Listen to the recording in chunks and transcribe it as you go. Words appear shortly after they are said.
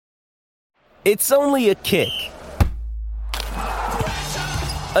It's only a kick,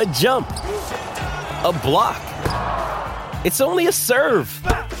 a jump, a block. It's only a serve.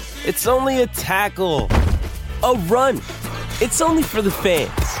 It's only a tackle, a run. It's only for the fans.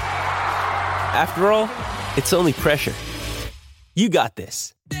 After all, it's only pressure. You got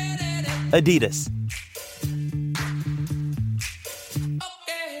this. Adidas.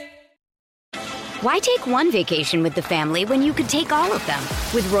 Why take one vacation with the family when you could take all of them?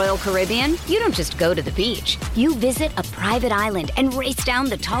 With Royal Caribbean, you don't just go to the beach. You visit a private island and race down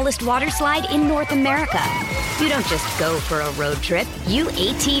the tallest water slide in North America. You don't just go for a road trip. You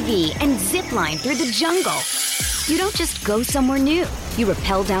ATV and zip line through the jungle. You don't just go somewhere new. You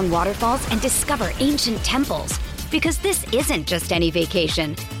rappel down waterfalls and discover ancient temples. Because this isn't just any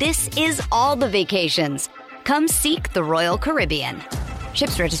vacation. This is all the vacations. Come seek the Royal Caribbean.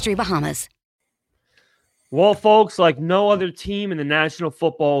 Ships Registry, Bahamas. Well, folks, like no other team in the National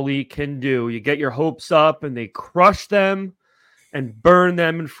Football League can do. You get your hopes up and they crush them and burn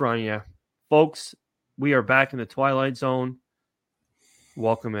them in front of you. Folks, we are back in the Twilight Zone.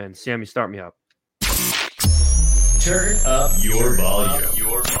 Welcome in. Sammy, start me up. Turn up your volume.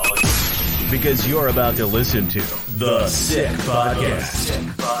 Because you're about to listen to The Sick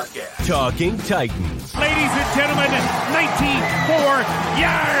Podcast. Talking Titans. Ladies and gentlemen, 94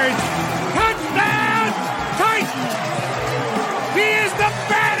 yards. Touchdown! Titans! He is the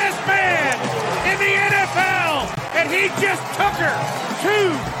baddest man in the NFL, and he just took her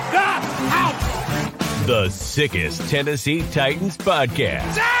to the house. The sickest Tennessee Titans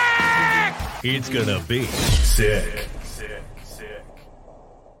podcast. Sick! It's gonna be sick.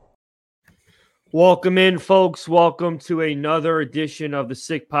 Welcome in, folks. Welcome to another edition of the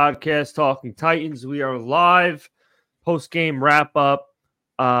Sick Podcast, Talking Titans. We are live, post-game wrap-up.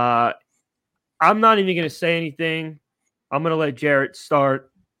 I'm not even going to say anything. I'm going to let Jarrett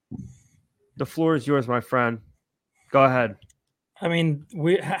start. The floor is yours, my friend. Go ahead. I mean,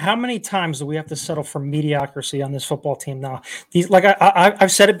 how many times do we have to settle for mediocrity on this football team now?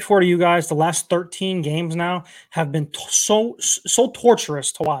 I've said it before to you guys. The last 13 games now have been so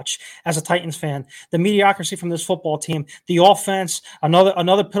torturous to watch as a Titans fan. The mediocrity from this football team, the offense,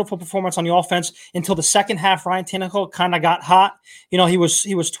 another pitiful performance on the offense until the second half. Ryan Tannehill kind of got hot. You know, he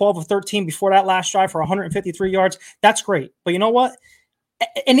was 12 of 13 before that last drive for 153 yards. That's great, but you know what?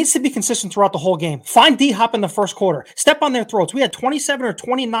 It needs to be consistent throughout the whole game. Find D-Hop in the first quarter. Step on their throats. We had 27 or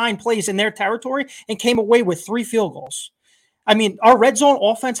 29 plays in their territory and came away with 3 field goals. I mean, our red zone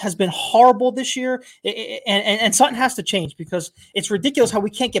offense has been horrible this year, and something has to change because it's ridiculous how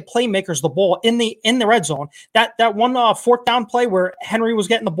we can't get playmakers the ball in the red zone. That one fourth down play where Henry was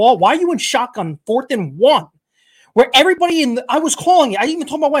getting the ball, why are you in shotgun 4th and 1? Where everybody I was calling it. I even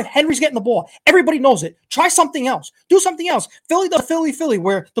told my wife, Henry's getting the ball. Everybody knows it. Try something else. Do something else. Philly the Philly,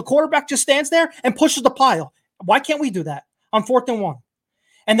 where the quarterback just stands there and pushes the pile. Why can't we do that on 4th and 1?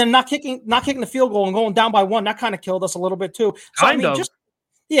 And then not kicking the field goal and going down by 1. That kind of killed us a little bit too. So,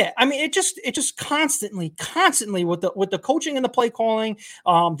 it just constantly with the coaching and the play calling,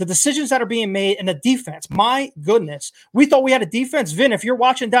 the decisions that are being made and the defense. My goodness, we thought we had a defense. Vin, if you're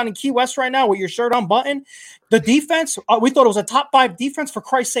watching down in Key West right now with your shirt unbuttoned, the defense, we thought it was a top 5 defense. For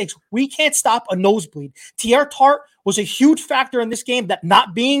Christ's sakes, we can't stop a nosebleed. Tierre Tart was a huge factor in this game, that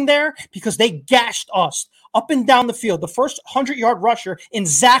not being there, because they gashed us up and down the field. The first 100-yard rusher in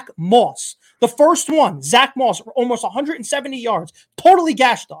Zach Moss. The first one, Zach Moss, almost 170 yards, totally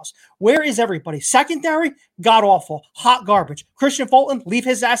gashed us. Where is everybody? Secondary, god-awful, hot garbage. Christian Fulton, leave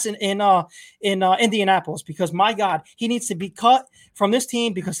his ass in Indianapolis, because, my God, he needs to be cut from this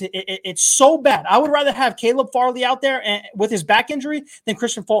team because it's so bad. I would rather have Caleb Farley out there with his back injury than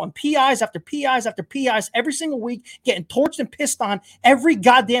Christian Fulton. PIs after PIs after PIs every single week, getting torched and pissed on every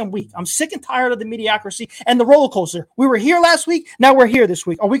goddamn week. I'm sick and tired of the mediocrity and the roller coaster. We were here last week. Now we're here this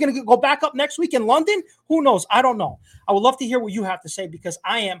week. Are we going to go back up next week in London? Who knows? I don't know. I would love to hear what you have to say because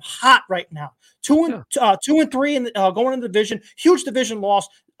I am hot right now. 2 and 3 and going into the division. Huge division loss.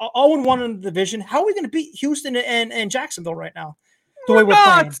 0-1 in the division. How are we going to beat Houston and Jacksonville right now? The way we're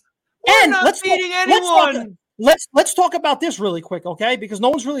playing. We're not beating anyone. Let's talk about this really quick, okay? Because no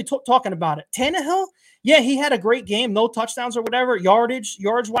one's really talking about it. Tannehill, yeah, he had a great game, no touchdowns or whatever.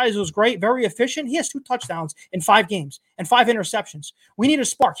 Yards-wise, it was great, very efficient. He has 2 touchdowns in 5 games and 5 interceptions. We need a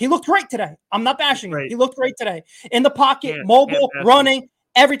spark. He looked great today. I'm not bashing him. He looked great today. In the pocket, mobile, running,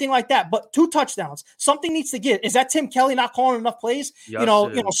 everything like that. But 2 touchdowns. Something needs to get. Is that Tim Kelly not calling enough plays? Yes,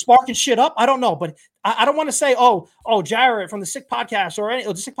 sparking shit up? I don't know. But I don't want to say, Jared from the Sick Podcast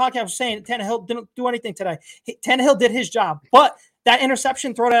or the Sick Podcast was saying Tannehill didn't do anything today. Tannehill did his job. But that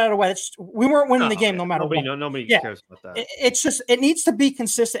interception, throw that away. We weren't winning the game no matter what. Nobody cares about that. It's just, it needs to be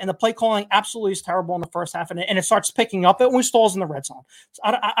consistent, and the play calling absolutely is terrible in the first half, and it starts picking up when we stalls in the red zone. So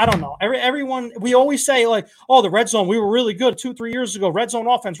I don't know. Everyone, we always say like, oh, the red zone, we were really good 2-3 years ago. Red zone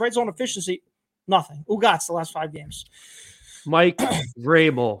offense, red zone efficiency, nothing. Ugats the last 5 games. Mike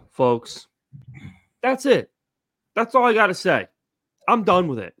Vrabel, folks. That's it. That's all I got to say. I'm done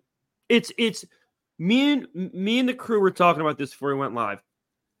with it. It's me and the crew were talking about this before we went live.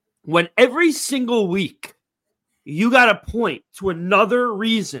 When every single week you got to point to another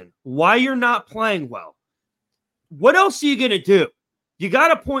reason why you're not playing well, what else are you going to do? You got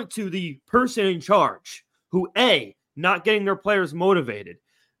to point to the person in charge who, A, not getting their players motivated,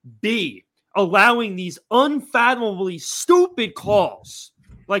 B, allowing these unfathomably stupid calls,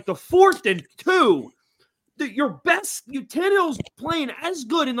 like the 4th and 2. Your best, Tannehill's playing as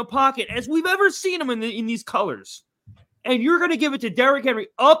good in the pocket as we've ever seen him in these colors. And you're going to give it to Derrick Henry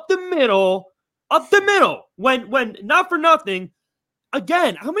up the middle, when not for nothing.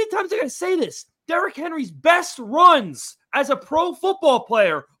 Again, how many times am I going to say this? Derrick Henry's best runs as a pro football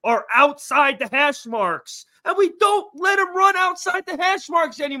player are outside the hash marks. And we don't let him run outside the hash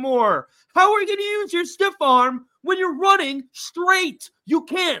marks anymore. How are you going to use your stiff arm when you're running straight? You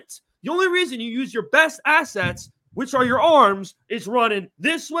can't. The only reason you use your best assets, which are your arms, is running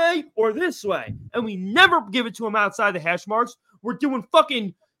this way or this way. And we never give it to him outside the hash marks. We're doing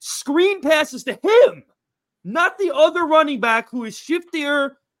fucking screen passes to him, not the other running back who is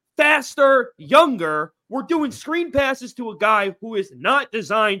shiftier, faster, younger. We're doing screen passes to a guy who is not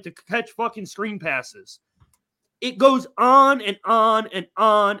designed to catch fucking screen passes. It goes on and on and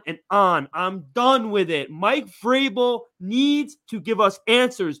on and on. I'm done with it. Mike Vrabel needs to give us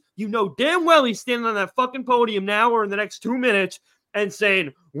answers. You know damn well he's standing on that fucking podium now or in the next 2 minutes and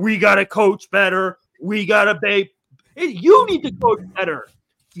saying, we got to coach better. We got to pay. You need to coach better.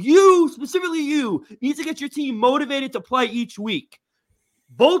 You, specifically you, need to get your team motivated to play each week.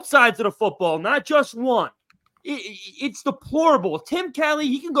 Both sides of the football, not just one. It's deplorable. Tim Kelly,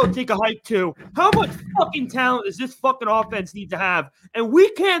 he can go take a hike too. How much fucking talent does this fucking offense need to have? And we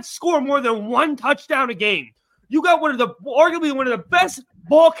can't score more than 1 touchdown a game. You got arguably one of the best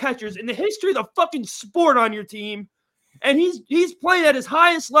ball catchers in the history of the fucking sport on your team. And he's playing at his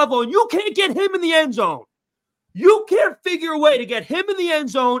highest level, and you can't get him in the end zone. You can't figure a way to get him in the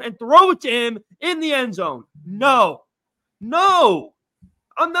end zone and throw it to him in the end zone. No.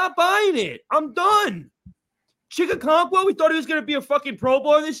 I'm not buying it. I'm done. Chigakonkwo, we thought he was going to be a fucking Pro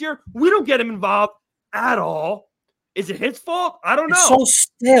Bowler this year. We don't get him involved at all. Is it his fault? I don't know. It's so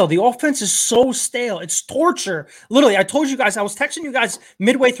stale. The offense is so stale. It's torture. Literally, I told you guys, I was texting you guys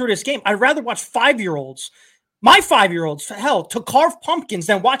midway through this game. I'd rather watch 5-year-olds, my 5-year-olds, hell, to carve pumpkins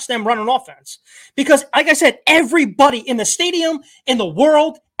than watch them run an offense. Because, like I said, everybody in the stadium, in the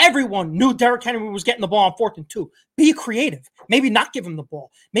world, everyone knew Derrick Henry was getting the ball on 4th and 2. Be creative. Maybe not give him the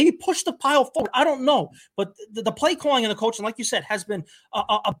ball. Maybe push the pile forward. I don't know. But the play calling and the coaching, like you said, has been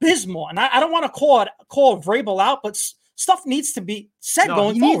abysmal. And I don't want to call Vrabel out, but stuff needs to be said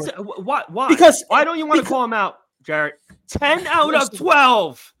going forward. Why? Because why don't you want to call him out, Jarrett? 10 out of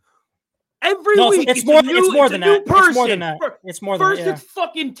 12. Every week, it's more than that. It's more than that. First, it's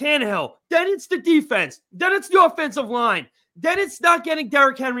fucking Tannehill. Then it's the defense. Then it's the offensive line. Then it's not getting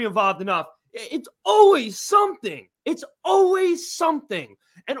Derrick Henry involved enough. It's always something. It's always something.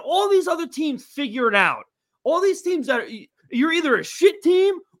 And all these other teams figure it out. All these teams you're either a shit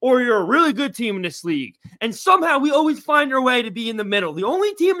team or you're a really good team in this league. And somehow we always find our way to be in the middle. The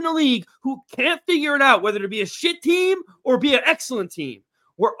only team in the league who can't figure it out, whether to be a shit team or be an excellent team.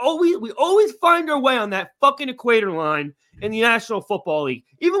 We always find our way on that fucking equator line in the National Football League.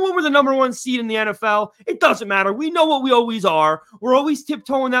 Even when we're the number 1 seed in the NFL, it doesn't matter. We know what we always are. We're always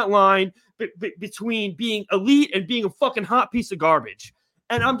tiptoeing that line between being elite and being a fucking hot piece of garbage.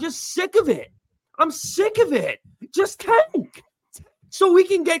 And I'm just sick of it. I'm sick of it. Just tank. So we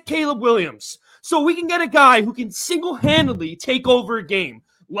can get Caleb Williams. So we can get a guy who can single-handedly take over a game.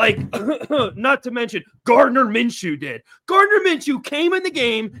 Like, not to mention, Gardner Minshew did. Gardner Minshew came in the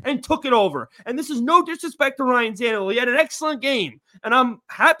game and took it over. And this is no disrespect to Ryan Tannehill. He had an excellent game. And I'm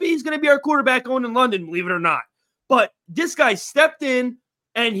happy he's going to be our quarterback going in London, believe it or not. But this guy stepped in,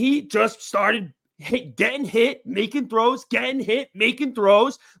 and he just started getting hit, making throws,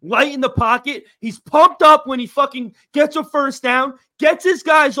 light in the pocket. He's pumped up when he fucking gets a first down, gets his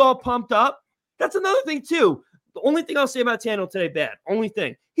guys all pumped up. That's another thing, too. The only thing I'll say about Tannehill today, bad. Only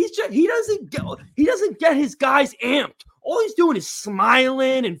thing. He doesn't get his guys amped. All he's doing is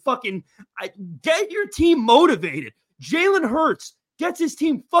smiling and fucking get your team motivated. Jalen Hurts gets his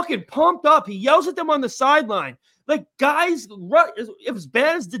team fucking pumped up. He yells at them on the sideline. Like, guys, if as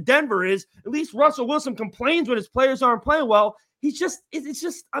bad as the Denver is, at least Russell Wilson complains when his players aren't playing well. I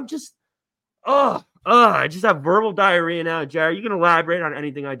just have verbal diarrhea now. Jared, you can elaborate on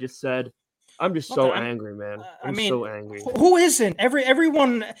anything I just said. I'm just so angry, man. I'm so angry. Who isn't?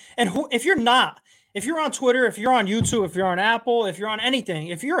 Everyone, and who, if you're on Twitter, if you're on YouTube, if you're on Apple, if you're on anything,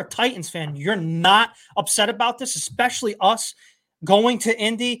 if you're a Titans fan, you're not upset about this, especially us going to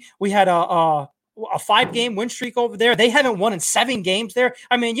Indy. We had a 5-game win streak over there. They haven't won in 7 games there.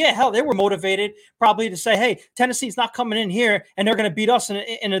 I mean, yeah, hell, they were motivated probably to say, hey, Tennessee's not coming in here and they're going to beat us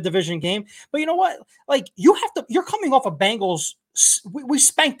in a division game. But you know what? Like, you're coming off of Bengals. We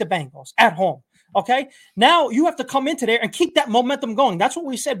spanked the Bengals at home. Okay. Now you have to come into there and keep that momentum going. That's what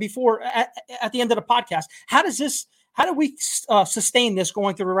we said before at the end of the podcast. How do we sustain this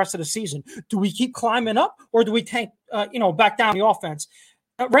going through the rest of the season? Do we keep climbing up or do we tank, back down the offense?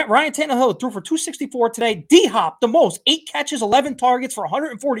 Ryan Tannehill threw for 264 today. D-Hop, the most, 8 catches, 11 targets for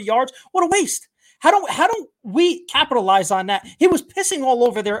 140 yards. What a waste. How don't we capitalize on that? He was pissing all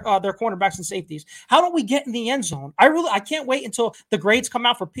over their cornerbacks and safeties. How don't we get in the end zone? I can't wait until the grades come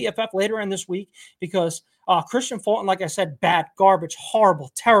out for PFF later in this week because Christian Fulton, like I said, bad, garbage,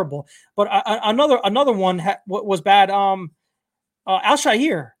 horrible, terrible. But another one was bad.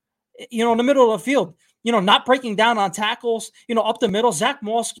 Al-Shaair, in the middle of the field. Not breaking down on tackles, up the middle. Zach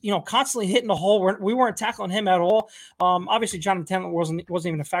Moss, constantly hitting the hole. We weren't tackling him at all. Obviously, Jonathan Taylor wasn't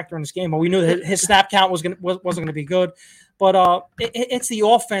even a factor in this game, but we knew that his snap count wasn't going to be good. But it's the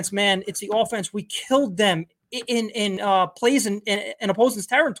offense, man. It's the offense. We killed them in plays in opposing's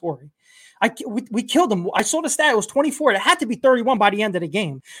territory. We killed them. I saw the stat. It was 24. It had to be 31 by the end of the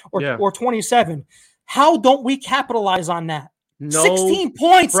game or 27. How don't we capitalize on that? No 16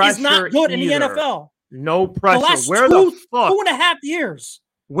 points is not good in the NFL. No pressure. The last Where the fuck? 2.5 years.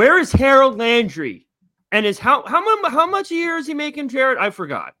 Where is Harold Landry? And how much a year is he making, Jared? I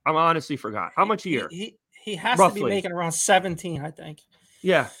forgot. I honestly forgot. How much a year? He has roughly to be making around 17, I think.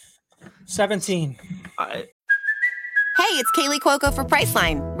 Yeah. 17. Hey, it's Kaylee Cuoco for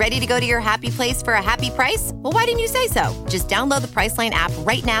Priceline. Ready to go to your happy place for a happy price? Well, why didn't you say so? Just download the Priceline app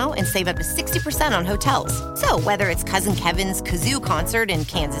right now and save up to 60% on hotels. So whether it's Cousin Kevin's Kazoo Concert in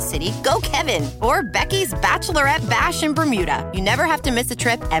Kansas City, go Kevin, or Becky's Bachelorette Bash in Bermuda, you never have to miss a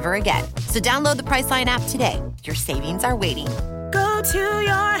trip ever again. So download the Priceline app today. Your savings are waiting. Go to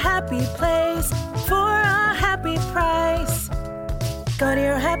your happy place for a happy price. Go to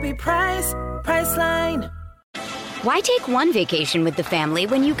your happy price, Priceline. Why take one vacation with the family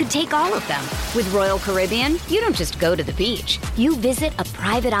when you could take all of them? With Royal Caribbean, you don't just go to the beach. You visit a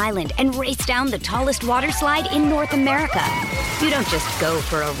private island and race down the tallest water slide in North America. You don't just go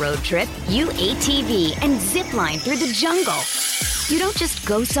for a road trip. You ATV and zip line through the jungle. You don't just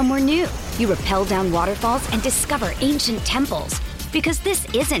go somewhere new. You rappel down waterfalls and discover ancient temples. Because this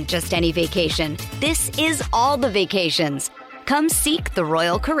isn't just any vacation. This is all the vacations. Come seek the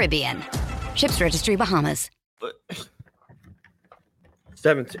Royal Caribbean. Ships Registry, Bahamas.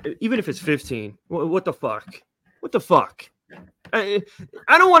 17, even if it's 15, what the fuck? What the fuck? I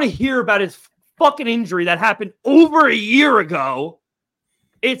don't want to hear about his fucking injury that happened over a year ago.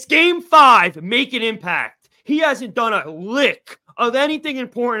 It's game 5. Make an impact. He hasn't done a lick of anything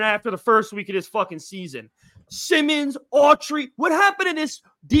important after the first week of this fucking season. Simmons, Autry, what happened in this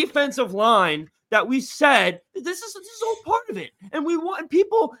defensive line that we said this is all part of it, and we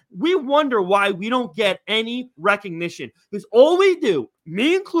wonder why we don't get any recognition because all we do,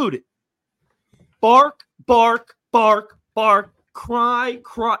 me included, bark, bark, bark, bark, cry,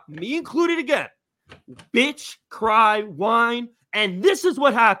 me included again, bitch, cry, whine, and this is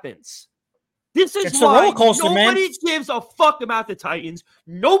what happens. This is why nobody gives a fuck about the Titans.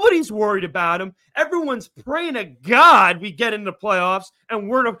 Nobody's worried about them. Everyone's praying to God we get into the playoffs,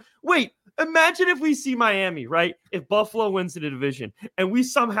 and wait. Imagine if we see Miami, right? If Buffalo wins the division and we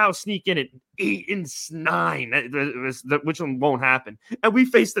somehow sneak in at 8-9, which one won't happen, and we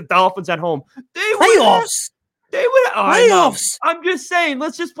face the Dolphins at home. Playoffs. Playoffs. I'm just saying,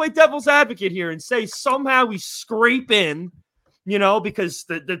 let's just play devil's advocate here and say somehow we scrape in, because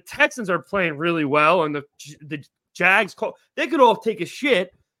the Texans are playing really well and the Jags, they could all take a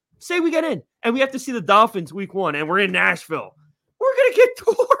shit. Say we get in and we have to see the Dolphins week 1 and we're in Nashville. We're going to get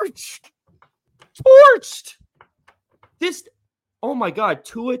torched. This, oh my God,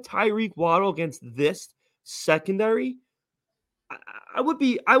 Tua Tyreek Waddle against this secondary. I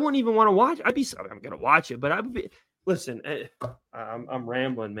wouldn't even want to watch. I'm going to watch it, but I would be. Listen, I'm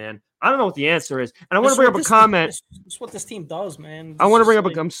rambling, man. I don't know what the answer is, and I want to bring up a comment. That's what this team does, man. I want to bring up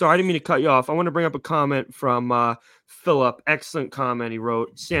I'm sorry, I didn't mean to cut you off. I want to bring up a comment from Philip. Excellent comment he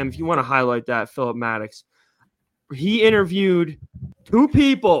wrote. Sam, if you want to highlight that, Philip Maddox. he interviewed 2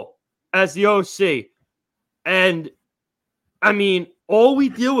 people as the OC. And, I mean, all we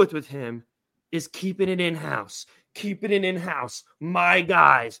deal with him is keeping it in-house. Keeping it in-house. My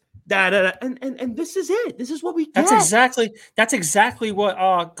guys. And this is it. This is what we get. That's exactly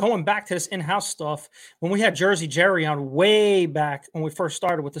what going back to this in-house stuff. When we had Jersey Jerry on way back when we first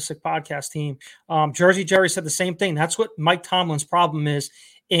started with the Sick Podcast team, Jersey Jerry said the same thing. That's what Mike Tomlin's problem is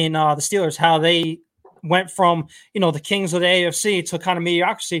in the Steelers, how they went from, the kings of the AFC to kind of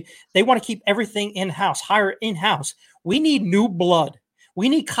mediocrity. They want to keep everything in-house, hire in-house. We need new blood. We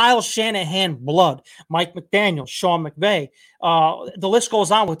need Kyle Shanahan blood, Mike McDaniel, Sean McVay. The list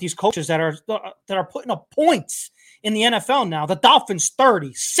goes on with these coaches that are putting up points in the NFL now. The Dolphins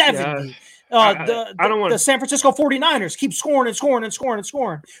 30, 70. Yeah. The San Francisco 49ers keep scoring and scoring and scoring and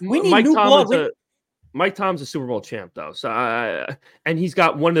scoring. We need new blood. Mike Tom's a Super Bowl champ, though. So, and he's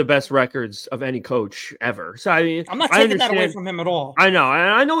got one of the best records of any coach ever. So, I mean, I'm not taking that away from him at all. I know.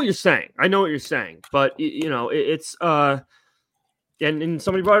 I know what you're saying. But, it's and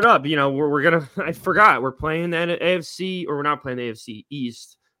somebody brought it up. We're gonna. I forgot. We're playing the AFC, or we're not playing the AFC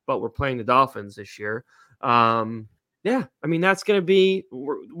East, but we're playing the Dolphins this year. Yeah, I mean that's gonna be.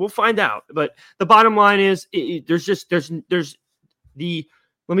 We'll find out. But the bottom line is, there's the.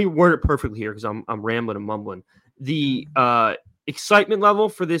 Let me word it perfectly here because I'm rambling and mumbling. The excitement level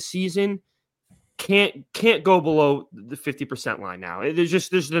for this season can't go below the 50% line now.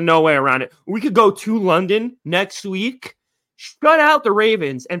 There's no way around it. We could go to London next week, shut out the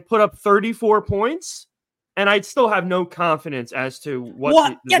Ravens, and put up 34 points, and I'd still have no confidence as to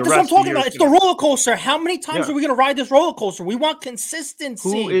what. That's what I'm talking about. It's the roller coaster. How many times are we going to ride this roller coaster? We want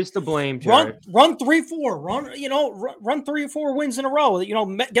consistency. Who is to blame, Jared? Run 3-4. Run 3 or 4 wins in a row.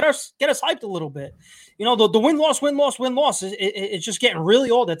 Get us hyped a little bit. The win-loss. It's just getting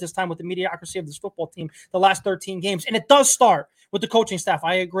really old at this time with the mediocrity of this football team. The last 13 games, and it does start with the coaching staff.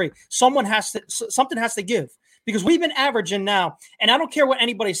 I agree. Something has to give. Because we've been averaging now, and I don't care what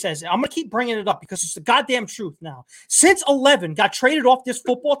anybody says. I'm going to keep bringing it up because it's the goddamn truth now. Since 11 got traded off this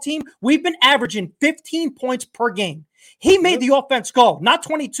football team, we've been averaging 15 points per game. He made the offense go, not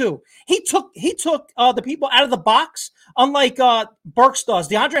 22. He took the people out of the box, unlike Burks does.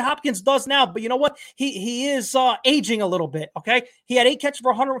 DeAndre Hopkins does now, but you know what? He is aging a little bit, okay? He had 8 catches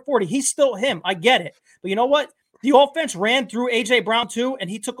for 140. He's still him. I get it. But you know what? The offense ran through A.J. Brown, too, and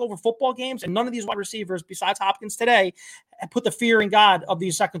he took over football games, and none of these wide receivers, besides Hopkins today, put the fear in God of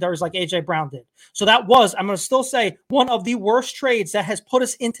these secondaries like A.J. Brown did. So that was, I'm going to still say, one of the worst trades that has put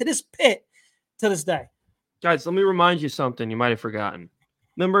us into this pit to this day. Guys, let me remind you something you might have forgotten.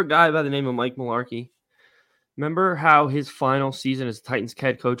 Remember a guy by the name of Mike Mularkey? Remember how his final season as Titans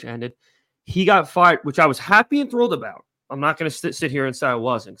head coach ended? He got fired, which I was happy and thrilled about. I'm not going to sit here and say I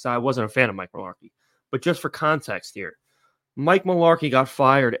wasn't, because I wasn't a fan of Mike Mularkey. But just for context here, Mike Mularkey got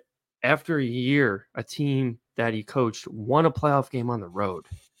fired after a year. A team that he coached won a playoff game on the road.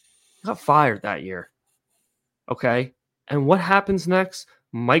 He got fired that year. Okay? And what happens next?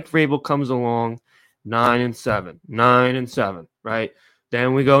 Mike Vrabel comes along, 9-7, right?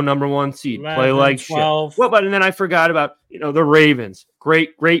 Then we go number 1 seed, 11, play like 12. Shit. Well, but and then I forgot about the Ravens.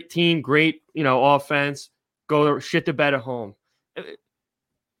 Great team, great offense. Go shit the bed at home.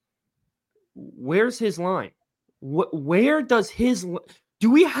 Where's his line? Where does do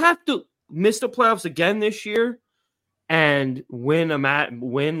we have to miss the playoffs again this year and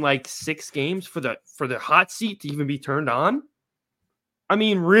win like 6 games for the hot seat to even be turned on? I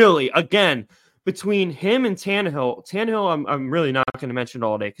mean, really, again, between him and Tannehill, I'm really not going to mention it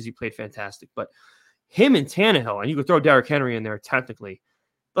all day because he played fantastic, but him and Tannehill, and you could throw Derrick Henry in there technically,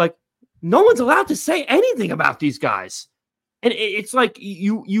 like no one's allowed to say anything about these guys. And it's like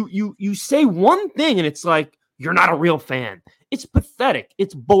you say one thing, and it's like you're not a real fan. It's pathetic.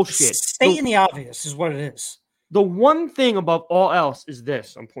 It's bullshit. Stating the obvious is what it is. The one thing above all else is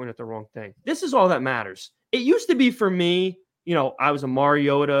this. I'm pointing at the wrong thing. This is all that matters. It used to be for me, I was a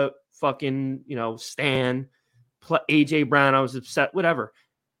Mariota fucking, stan. A.J. Brown, I was upset, whatever.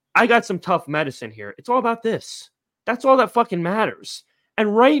 I got some tough medicine here. It's all about this. That's all that fucking matters.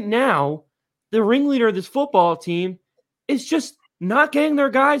 And right now, the ringleader of this football team is just not getting their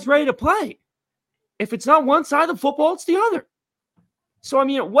guys ready to play. If it's not one side of the football, it's the other. So, I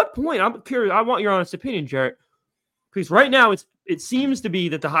mean, at what point, I'm curious, I want your honest opinion, Jarrett, because right now it seems to be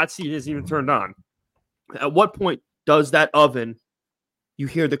that the hot seat isn't even turned on. At what point does that oven, you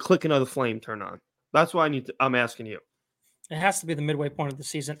hear the clicking of the flame turn on? That's why I'm asking you. It has to be the midway point of the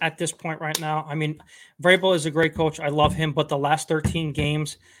season at this point right now. I mean, Vrabel is a great coach. I love him, but the last 13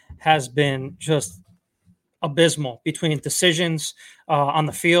 games has been just abysmal between decisions on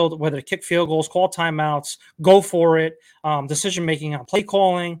the field, whether to kick field goals, call timeouts, go for it, decision making on play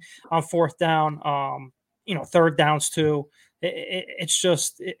calling on fourth down, third downs too. It's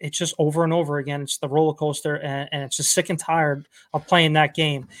just over and over again. It's the roller coaster, and it's just sick and tired of playing that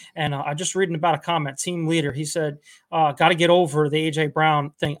game. And I'm just reading about a comment. Team leader, he said, "Got to get over the AJ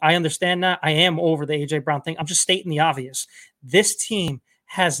Brown thing." I understand that. I am over the AJ Brown thing. I'm just stating the obvious. This team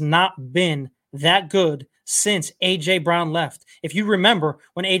has not been that good since AJ Brown left. If you remember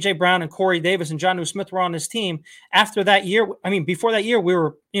when AJ Brown and Corey Davis and Jonnu Smith were on this team, after that year, before that year, we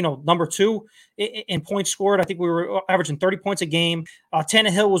were, number 2 in points scored. I think we were averaging 30 points a game.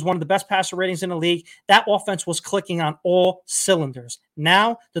 Tannehill was one of the best passer ratings in the league. That offense was clicking on all cylinders.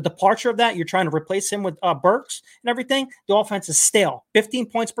 Now, the departure of that, you're trying to replace him with Burks and everything. The offense is stale. 15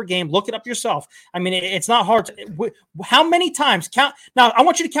 points per game. Look it up yourself. It's not hard. How many times? Count. Now, I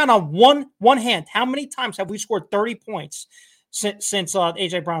want you to count on one hand. How many times have we scored 30 points since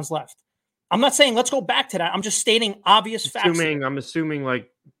AJ Brown's left? I'm not saying let's go back to that. I'm just stating obvious facts. I'm assuming like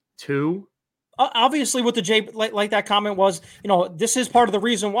 2. Obviously, with the J, like that comment was, this is part of the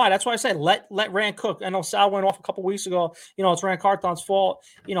reason why. That's why I said let Rand cook. I know Sal went off a couple weeks ago. It's Rand Carthon's fault.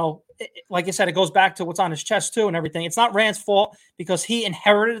 Like I said, it goes back to what's on his chest too and everything. It's not Rand's fault because he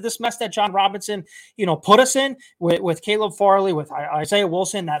inherited this mess that John Robinson, put us in with Caleb Farley, with Isaiah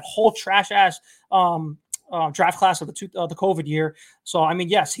Wilson, that whole trash ass draft class of the COVID year. So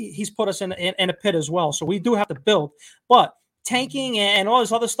yes, he's put us in a pit as well. So we do have to build, but tanking and all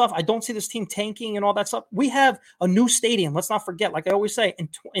this other stuff, I don't see this team tanking and all that stuff. We have a new stadium. Let's not forget, like I always say, in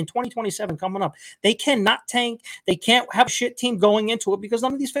 2027 coming up, they cannot tank. They can't have a shit team going into it because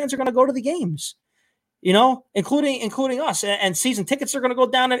none of these fans are going to go to the games, including us. And season tickets are going to go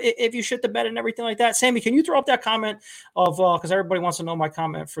down if you shit the bed and everything like that. Sammy, can you throw up that comment of because everybody wants to know my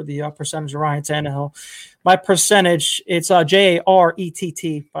comment for the percentage of Ryan Tannehill. My percentage, it's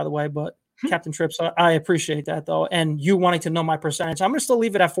JARETT, by the way, but Captain Trips, I appreciate that, though. And you wanting to know my percentage. I'm going to still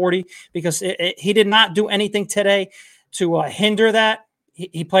leave it at 40 because he did not do anything today to hinder that.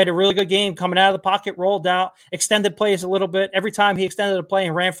 He played a really good game coming out of the pocket, rolled out, extended plays a little bit. Every time he extended a play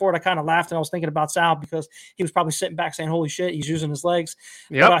and ran for it, I kind of laughed, and I was thinking about Sal because he was probably sitting back saying, holy shit, he's using his legs.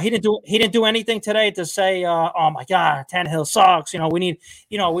 Yep. But he didn't do anything today to say, oh my God, Tannehill sucks. We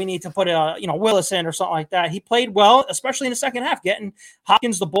need to put Willis in or something like that. He played well, especially in the second half, getting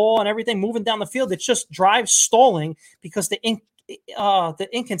Hopkins the ball and everything, moving down the field. It's just drive stalling because the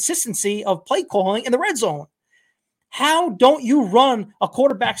inconsistency of play calling in the red zone. How don't you run a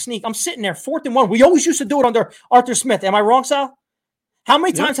quarterback sneak? I'm sitting there, 4th and 1. We always used to do it under Arthur Smith. Am I wrong, Sal? How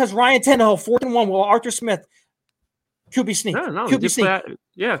many times has Ryan Tannehill 4th and 1 with Arthur Smith QB sneak? No, QB sneak.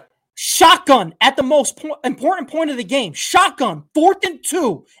 Yeah. Shotgun at the most important point of the game. Shotgun, 4th and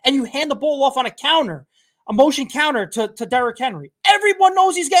 2, and you hand the ball off on a counter, a motion counter to Derrick Henry. Everyone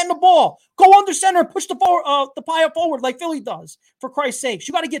knows he's getting the ball. Go under center and push the pile forward like Philly does, for Christ's sakes.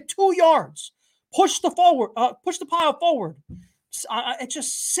 You got to get 2 yards. Push the pile forward. It's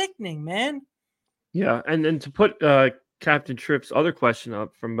just sickening, man. Yeah, and then to put Captain Tripp's other question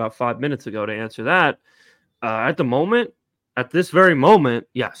up from about 5 minutes ago to answer that, at this very moment,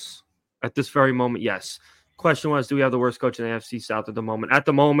 yes. At this very moment, yes. Question was, do we have the worst coach in the AFC South at the moment? At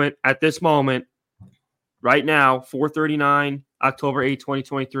this moment, right now, 4:39, October 8,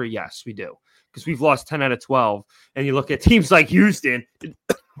 2023, yes, we do. Because we've lost 10 out of 12. And you look at teams like Houston. Did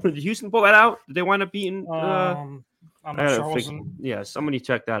Houston pull that out? Did they wind up beating? I'm not sure. Yeah, somebody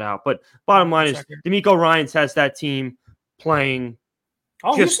check that out. But bottom line is, D'Amico Ryans has that team playing.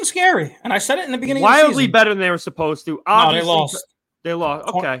 Oh, Houston's scary. And I said it in the beginning wildly of the season. Better than they were supposed to. Obviously, no, they lost. They lost.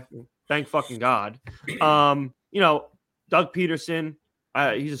 Okay. Thank fucking God. Doug Peterson,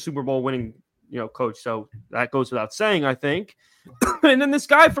 he's a Super Bowl winning, coach. So that goes without saying, I think. And then this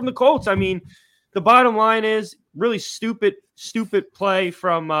guy from the Colts, the bottom line is really stupid play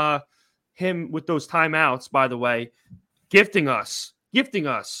from him with those timeouts, by the way, gifting us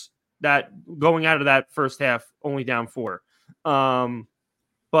that going out of that first half only down 4.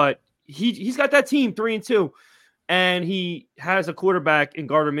 But he's got that team 3-2, and he has a quarterback in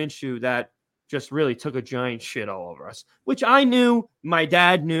Gardner Minshew that just really took a giant shit all over us, which I knew, my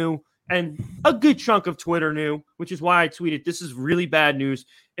dad knew, and a good chunk of Twitter knew, which is why I tweeted, this is really bad news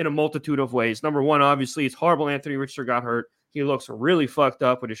in a multitude of ways. Number one, obviously, it's horrible Anthony Richardson got hurt. He looks really fucked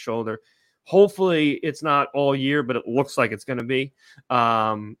up with his shoulder. Hopefully, it's not all year, but it looks like it's going to be.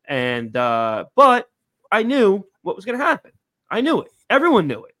 But I knew what was going to happen. I knew it. Everyone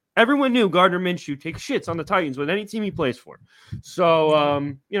knew it. Everyone knew Gardner Minshew takes shits on the Titans with any team he plays for.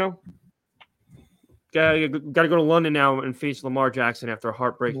 So, got to go to London now and face Lamar Jackson after a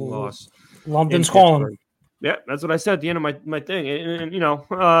heartbreaking loss. London's calling. Yeah, that's what I said at the end of my thing. And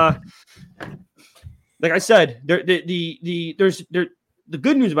like I said, there's the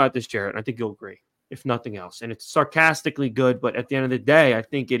good news about this, Jarrett, and I think you'll agree, if nothing else. And it's sarcastically good, but at the end of the day, I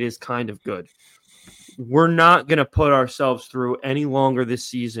think it is kind of good. We're not going to put ourselves through any longer this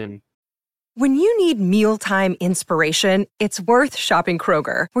season. When you need mealtime inspiration, it's worth shopping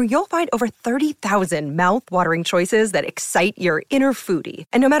Kroger, where you'll find over 30,000 mouth-watering choices that excite your inner foodie.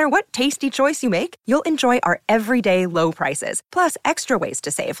 And no matter what tasty choice you make, you'll enjoy our everyday low prices, plus extra ways to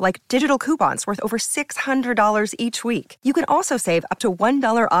save, like digital coupons worth over $600 each week. You can also save up to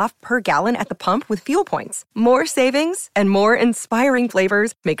 $1 off per gallon at the pump with fuel points. More savings and more inspiring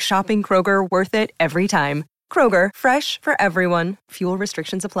flavors make shopping Kroger worth it every time. Kroger, fresh for everyone. Fuel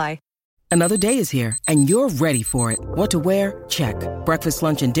restrictions apply. Another day is here, and you're ready for it. What to wear? Check. Breakfast,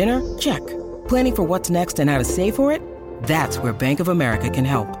 lunch, and dinner? Check. Planning for what's next and how to save for it? That's where Bank of America can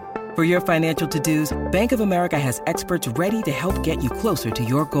help. For your financial to-dos, Bank of America has experts ready to help get you closer to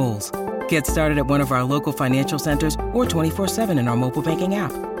your goals. Get started at one of our local financial centers or 24/7 in our mobile banking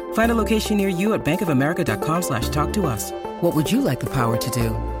app. Find a location near you at bankofamerica.com/talktous. What would you like the power to do?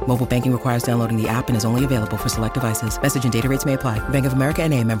 Mobile banking requires downloading the app and is only available for select devices. Message and data rates may apply. Bank of America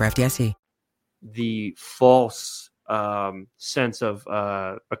NA, member FDIC. The false sense of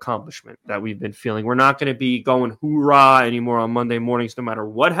accomplishment that we've been feeling. We're not going to be going hoorah anymore on Monday mornings, no matter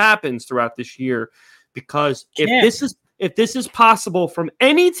what happens throughout this year, because if this is possible from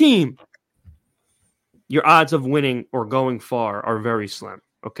any team, your odds of winning or going far are very slim.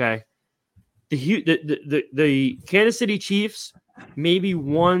 Okay, the Kansas City Chiefs, maybe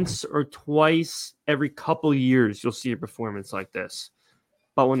once or twice every couple of years, you'll see a performance like this.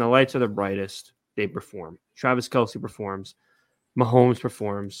 But when the lights are the brightest, they perform. Travis Kelce performs, Mahomes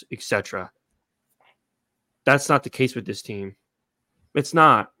performs, etc. That's not the case with this team. It's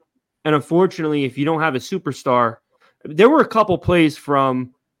not. And unfortunately, if you don't have a superstar, there were a couple plays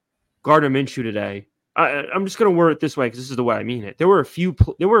from Gardner Minshew today. I'm just going to word it this way because this is the way I mean it. There were a few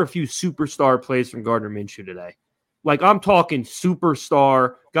superstar plays from Gardner Minshew today. Like, I'm talking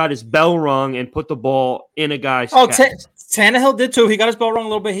superstar, got his bell rung and put the ball in a guy's chest. Tannehill did too. He got his bell rung a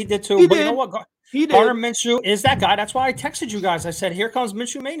little bit. He did too. You know what? He did. Gardner Minshew is that guy. That's why I texted you guys. I said, here comes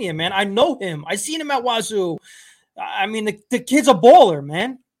Minshew Mania, man. I know him. I seen him at Wazoo. I mean, the kid's a baller,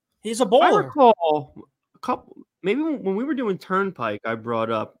 man. He's a baller. I recall a couple, maybe when we were doing Turnpike, I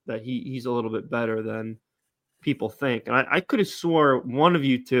brought up that he's a little bit better than people think. And I could have swore one of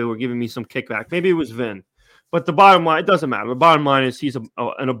you two were giving me some kickback. Maybe it was Vin. But the bottom line, it doesn't matter. The bottom line is he's an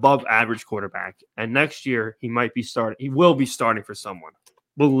above average quarterback. And next year he might be starting. He will be starting for someone.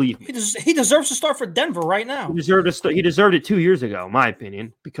 Believe me. He deserves to start for Denver right now. He deserved it 2 years ago, in my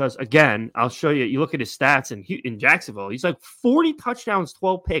opinion. Because again, I'll show you. You look at his stats in Jacksonville. He's like 40 touchdowns,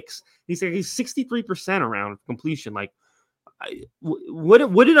 12 picks. He's 63% around completion. Like,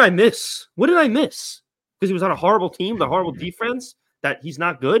 what did I miss? What did I miss? Because he was on a horrible team, the horrible defense. That he's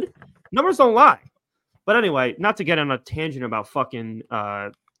not good. Numbers don't lie. But anyway, not to get on a tangent about fucking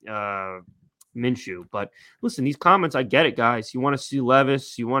Minshew, but listen, these comments, I get it, guys. You want to see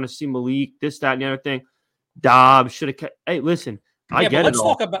Levis, you want to see Malik, this, that, and the other thing. Dobbs should have kept. Hey, listen, I get it.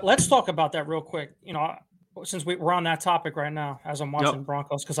 Let's talk about that real quick. You know, since we're on that topic right now, as I'm watching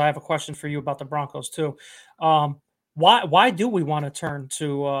Broncos, because I have a question for you about the Broncos too. Why do we want to turn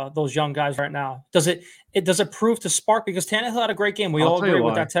to those young guys right now? Does it prove to spark? Because Tannehill had a great game. We all agree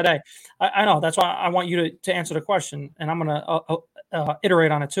with that today. I know. That's why I want you to answer the question, and I'm going to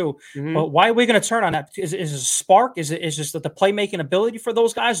iterate on it too. Mm-hmm. But why are we going to turn on that? Is it a spark? Is it just that the playmaking ability for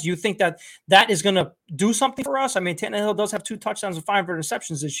those guys? Do you think that is going to do something for us? I mean, Tannehill does have 2 touchdowns and 5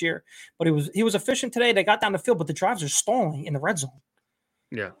 interceptions this year, but he was efficient today. They got down the field, but the drives are stalling in the red zone.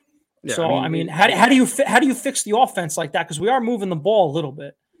 Yeah. Yeah, so I mean, how do you fix the offense like that? Because we are moving the ball a little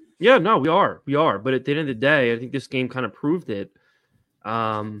bit. Yeah, no, we are. But at the end of the day, I think this game kind of proved it.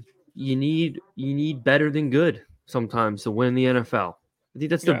 You need better than good sometimes to win the NFL. I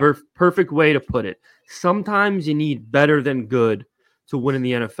think that's the perfect way to put it. Sometimes you need better than good to win in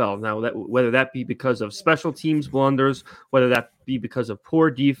the NFL. Now, whether that be because of special teams blunders, whether that be because of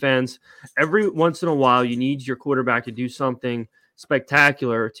poor defense, every once in a while you need your quarterback to do something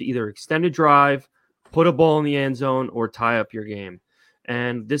spectacular to either extend a drive, put a ball in the end zone, or tie up your game.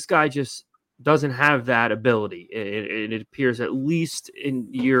 And this guy just doesn't have that ability. It appears, at least in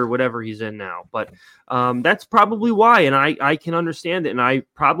year whatever he's in now. But that's probably why, and I can understand it, and I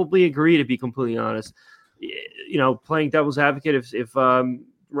probably agree, to be completely honest. You know, playing devil's advocate, if Ryan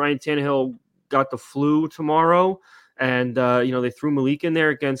Tannehill got the flu tomorrow and, they threw Malik in there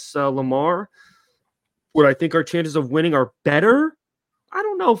against Lamar, would I think our chances of winning are better? I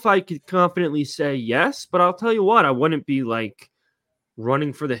don't know if I could confidently say yes, but I'll tell you what, I wouldn't be like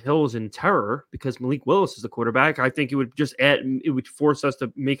running for the hills in terror because Malik Willis is the quarterback. I think it would force us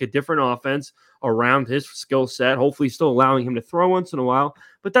to make a different offense around his skill set, hopefully still allowing him to throw once in a while.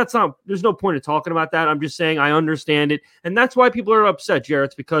 But there's no point in talking about that. I'm just saying I understand it. And that's why people are upset, Jared.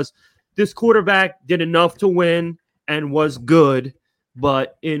 It's because this quarterback did enough to win and was good.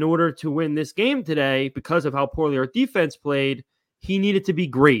 But in order to win this game today, because of how poorly our defense played, he needed to be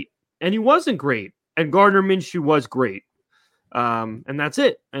great. And he wasn't great. And Gardner Minshew was great. And that's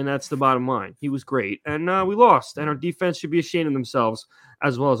it. And that's the bottom line. He was great. And we lost. And our defense should be ashamed of themselves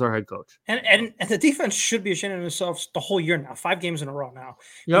as well as our head coach. And the defense should be ashamed of themselves the whole year now. 5 games in a row now.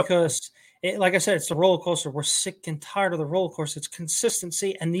 Yep. Because, like I said, it's the roller coaster. We're sick and tired of the roller coaster. It's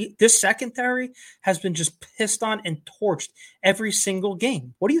consistency. And this secondary has been just pissed on and torched every single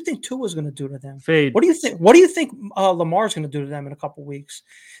game. What do you think Tua is going to do to them? Fade. What do you think Lamar is going to do to them in a couple weeks?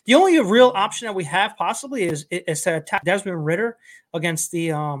 The only real option that we have possibly is to attack Desmond Ridder against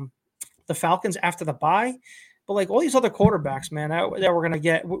the Falcons after the bye. But like all these other quarterbacks, man, that we're going to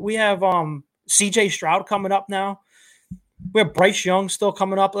get, we have C.J. Stroud coming up now. We have Bryce Young still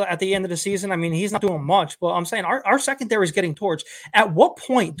coming up at the end of the season. I mean, he's not doing much, but I'm saying our secondary is getting torched. At what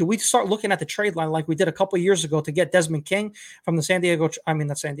point do we start looking at the trade line like we did a couple of years ago to get Desmond King from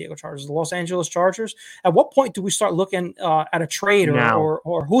the Los Angeles Chargers? At what point do we start looking at a trade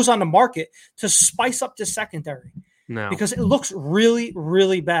or who's on the market to spice up this secondary? No. Because it looks really,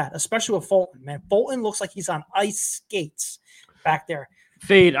 really bad, especially with Fulton, man. Fulton looks like he's on ice skates back there.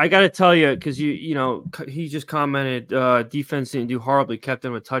 Fade, I got to tell you, because he just commented defense didn't do horribly, kept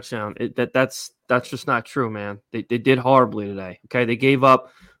them a touchdown. That's just not true, man. They did horribly today. Okay, they gave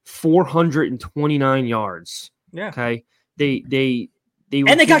up 429 yards. Yeah. Okay, they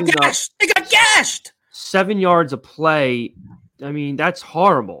got gashed. They got gashed. 7 yards a play. I mean, that's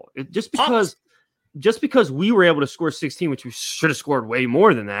horrible. Just because we were able to score 16, which we should have scored way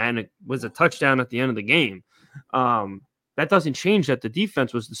more than that, and it was a touchdown at the end of the game. That doesn't change that the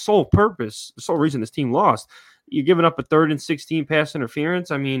defense was the sole reason this team lost. You're giving up a 3rd and 16 pass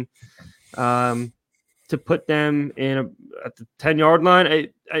interference. I mean, to put them at the 10-yard line,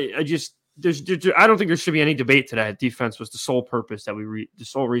 I don't think there should be any debate to that. Defense was the sole purpose the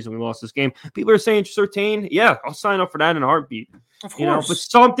sole reason we lost this game. People are saying Surtain. Yeah, I'll sign up for that in a heartbeat. Of course. But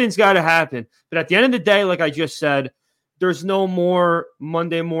something's got to happen. But at the end of the day, like I just said, there's no more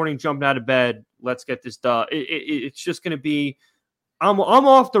Monday morning jumping out of bed. Let's get this done. It's just going to be, I'm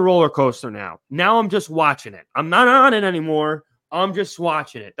off the roller coaster now. Now I'm just watching it. I'm not on it anymore. I'm just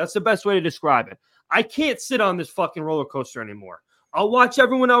watching it. That's the best way to describe it. I can't sit on this fucking roller coaster anymore. I'll watch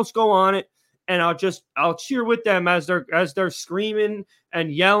everyone else go on it, and I'll cheer with them as they're screaming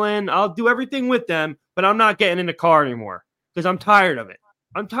and yelling. I'll do everything with them, but I'm not getting in the car anymore because I'm tired of it.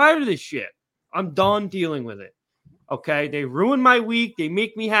 I'm tired of this shit. I'm done dealing with it. Okay, they ruin my week. They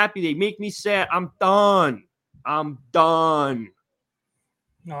make me happy. They make me sad. I'm done. No,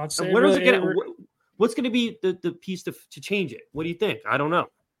 it's what's going to be the piece to change it? What do you think? I don't know.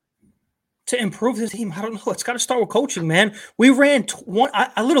 To improve the team, I don't know. It's got to start with coaching, man. We ran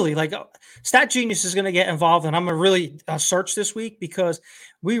I literally Stat Genius is going to get involved, and I'm going to really search this week because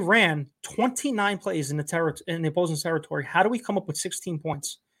we ran 29 plays in the opposing territory. How do we come up with 16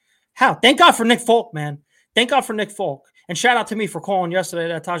 points? How? Thank God for Nick Folk, man. Thank God for Nick Folk. And shout out to me for calling yesterday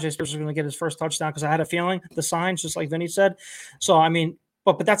that Tajay Spears was going to get his first touchdown because I had a feeling the signs, just like Vinny said. So, I mean,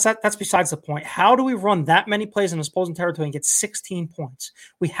 but that's besides the point. How do we run that many plays in the opposing territory and get 16 points?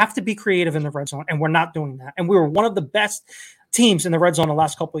 We have to be creative in the red zone, and we're not doing that. And we were one of the best teams in the red zone the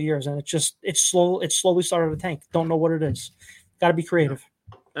last couple of years, and it's slowly started to tank. Don't know what it is. Got to be creative.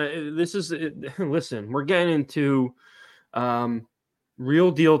 Listen, we're getting into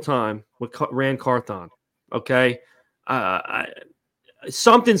real deal time with Rand Carthon. Okay,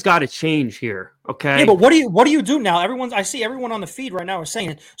 something's got to change here. Okay, yeah, but what do you do now? I see everyone on the feed right now is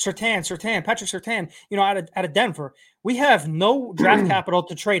saying Surtain, Patrick Surtain. Out of Denver, we have no draft capital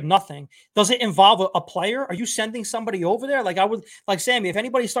to trade nothing. Does it involve a player? Are you sending somebody over there? Like I would, like Sammy. If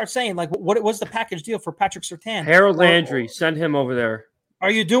anybody starts saying like, what's the package deal for Patrick Surtain? Harold Landry, send him over there. Are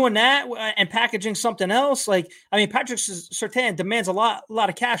you doing that and packaging something else? Like, I mean, Patrick Surtain demands a lot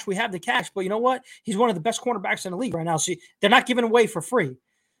of cash. We have the cash, but you know what? He's one of the best cornerbacks in the league right now. So they're not giving away for free.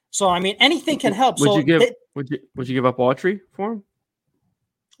 So I mean, anything can help. Would you give up Autry for him?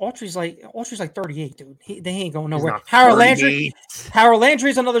 Autry's like 38, dude. They ain't going nowhere. Harold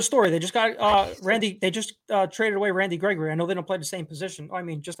Landry's another story. They just got Randy. They just traded away Randy Gregory. I know they don't play the same position. I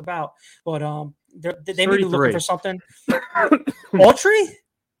mean, just about. But they may be looking for something. Autry?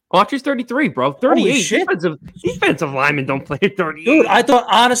 Autry's 33, bro. 38. Holy shit. Defensive linemen don't play at 38. Dude, I thought,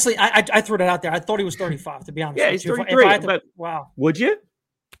 honestly, I threw that out there. I thought he was 35, to be honest. Yeah, he's 33. Wow. Would you?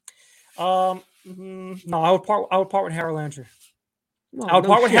 No, I would part with Harold Landry. I would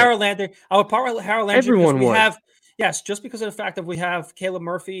part with Harold Landry. Everyone would. Yes, just because of the fact that we have Caleb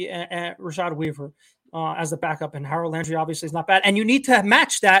Murphy and Rashad Weaver as the backup, and Harold Landry obviously is not bad. And you need to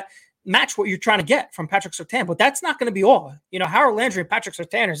match what you're trying to get from Patrick Surtain, but that's not going to be all. Harold Landry and Patrick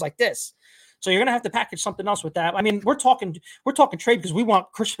Surtain is like this. So you're going to have to package something else with that. I mean, we're talking trade because we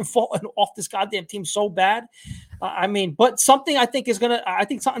want Christian Fulton off this goddamn team so bad. But something I think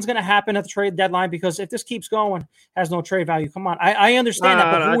something's going to happen at the trade deadline, because if this keeps going, has no trade value. Come on. I understand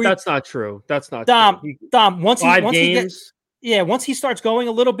that. But that's not true. That's not true. Dom, once games. Once he starts going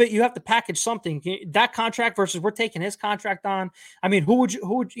a little bit, you have to package something. That contract versus we're taking his contract on. I mean, who would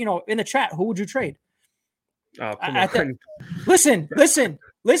in the chat, who would you trade? Oh, come on.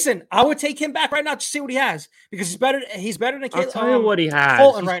 Listen, I would take him back right now to see what he has, because he's better than I'll tell you what he has.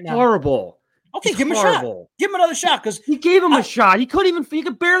 Fulton right now. Horrible. Okay, give him a shot. Give him another shot, because he gave him a shot. He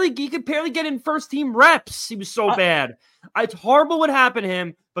could barely get in first team reps. He was so bad. It's horrible what happened to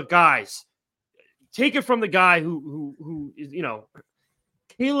him. But guys, take it from the guy who is,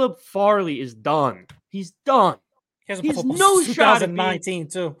 Caleb Farley is done. He's done. He has no shot 2019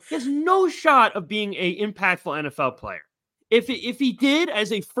 too. He has no shot of being an impactful NFL player. If he did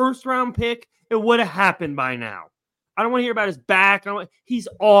as a first round pick, it would have happened by now. I don't want to hear about his back. He's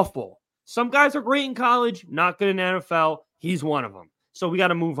awful. Some guys are great in college, not good in NFL. He's one of them. So we got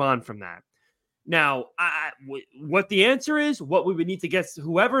to move on from that. Now, what the answer is, what we would need to get,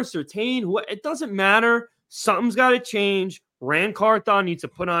 whoever, Surtain, it doesn't matter. Something's got to change. Rand Carthon needs to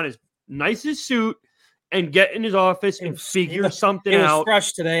put on his nicest suit and get in his office and figure something out. He was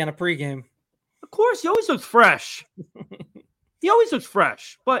fresh today on a pregame. Of course, he always looks fresh.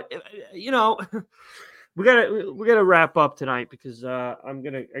 But we gotta wrap up tonight, because I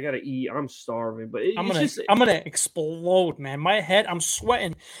gotta eat. I'm starving. But I'm gonna explode, man. My head, I'm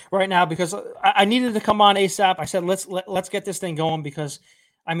sweating right now, because I needed to come on ASAP. I said let's get this thing going, because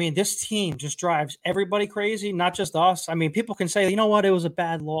this team just drives everybody crazy, not just us. People can say, you know what, it was a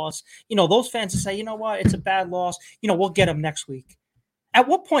bad loss. Those fans will say, you know what, it's a bad loss. We'll get them next week. At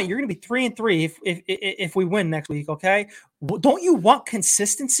what point you're going to be 3-3 if we win next week? Okay, don't you want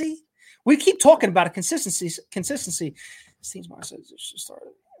consistency? We keep talking about a consistency. Steve Meyer says it should start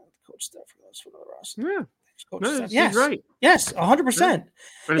coach Steph for the rest. Yeah. Yes, right. Yes, 100%.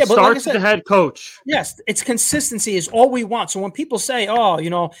 And it starts with the head coach. Yes, it's consistency is all we want. So when people say, "Oh,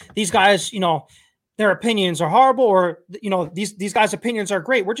 these guys, their opinions are horrible," or these guys' opinions are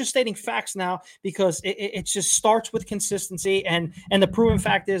great, we're just stating facts now, because it just starts with consistency. And the proven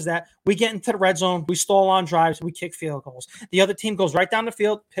fact is that we get into the red zone, we stall on drives, we kick field goals. The other team goes right down the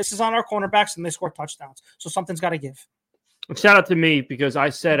field, pisses on our cornerbacks, and they score touchdowns. So something's got to give. Shout out to me, because I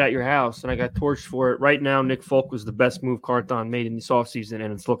said at your house, and I got torched for it. Right now, Nick Folk was the best move Carthon made in this offseason,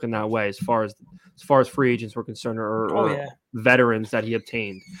 and it's looking that way as far as free agents were concerned, or veterans that he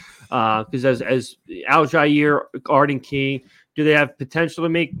obtained. Because as Al Jair, Arden Key, do they have potential to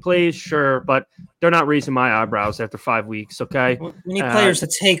make plays? Sure, but they're not raising my eyebrows after 5 weeks. Okay, we need players to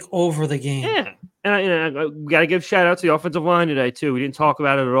take over the game. Yeah. And we got to give shout out to the offensive line today, too. We didn't talk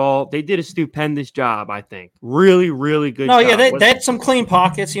about it at all. They did a stupendous job, I think. Really, really good job. Yeah, they had some clean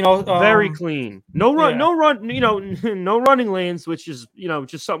pockets, very clean. No run, no running lanes, which is,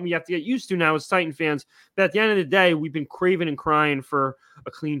 just something we have to get used to now as Titan fans. But at the end of the day, we've been craving and crying for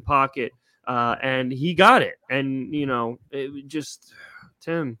a clean pocket, and he got it. And, it just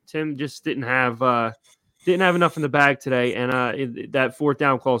Tim just didn't have enough in the bag today, and that fourth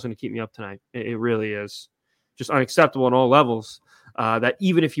down call is going to keep me up tonight. It really is just unacceptable on all levels. That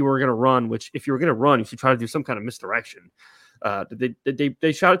even if you were going to run, which if you were going to run, you should try to do some kind of misdirection.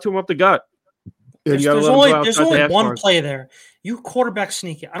 They shot it to him up the gut. There's only one play there. You quarterback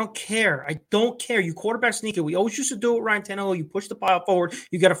sneak it. I don't care. You quarterback sneak it. We always used to do it, Ryan Tannehill. You push the pile forward,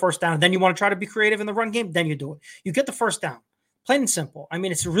 you get a first down. And then you want to try to be creative in the run game, then you do it. You get the first down. Plain and simple.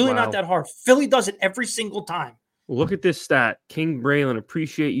 It's really not that hard. Philly does it every single time. Look at this stat. King Braylon,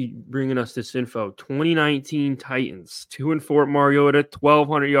 appreciate you bringing us this info. 2019 Titans, 2-4 at Mariota,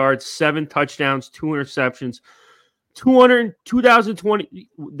 1,200 yards, 7 touchdowns, 2 interceptions. 2020,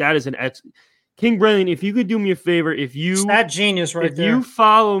 that is an excellent. King Braylon, if you could do me a favor, stat genius right there. If you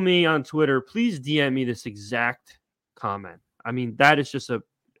follow me on Twitter, please DM me this exact comment. That is just and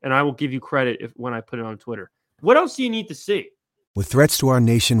I will give you credit when I put it on Twitter. What else do you need to see? With threats to our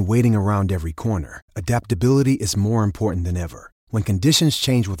nation waiting around every corner, adaptability is more important than ever. When conditions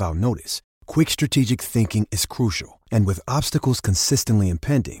change without notice, quick strategic thinking is crucial. And with obstacles consistently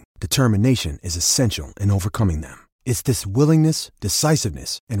impending, determination is essential in overcoming them. It's this willingness,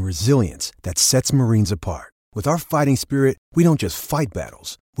 decisiveness, and resilience that sets Marines apart. With our fighting spirit, we don't just fight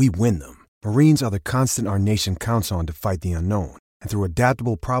battles, we win them. Marines are the constant our nation counts on to fight the unknown. And through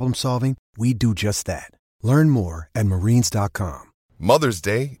adaptable problem solving, we do just that. Learn more at marines.com. Mother's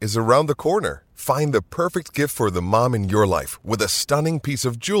Day is around the corner. Find the perfect gift for the mom in your life with a stunning piece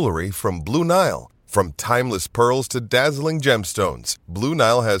of jewelry from Blue Nile. From timeless pearls to dazzling gemstones, Blue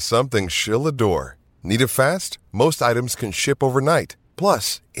Nile has something she'll adore. Need it fast? Most items can ship overnight.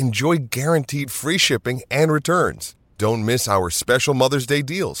 Plus, enjoy guaranteed free shipping and returns. Don't miss our special Mother's Day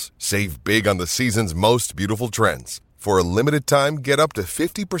deals. Save big on the season's most beautiful trends. For a limited time, get up to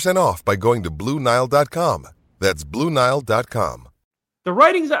 50% off by going to BlueNile.com. That's BlueNile.com. The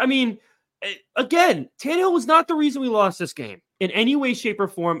writings, I mean, again, Tannehill was not the reason we lost this game in any way, shape, or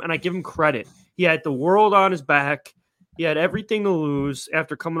form, and I give him credit. He had the world on his back. He had everything to lose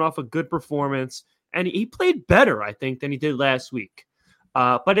after coming off a good performance, and he played better, I think, than he did last week.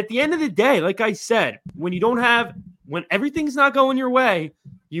 But at the end of the day, like I said, when everything's not going your way,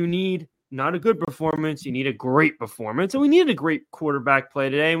 you need not a good performance, you need a great performance. And we needed a great quarterback play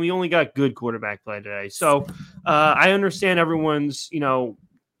today, and we only got good quarterback play today. So I understand everyone's,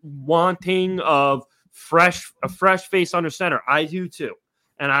 wanting of a fresh face under center. I do too.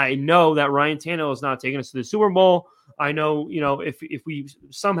 And I know that Ryan Tannehill is not taking us to the Super Bowl. I know, if we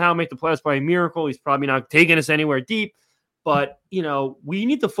somehow make the playoffs by a miracle, he's probably not taking us anywhere deep. But, we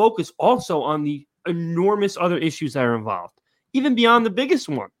need to focus also on the enormous other issues that are involved, even beyond the biggest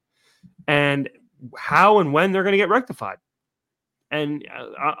one, and how and when they're going to get rectified. And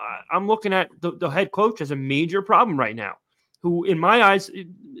I'm looking at the head coach as a major problem right now, who, in my eyes, it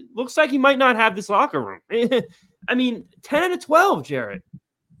looks like he might not have this locker room. I mean, 10 out of 12, Jared.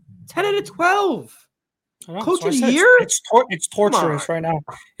 10 out of 12. Coach of the year? It's torturous right now.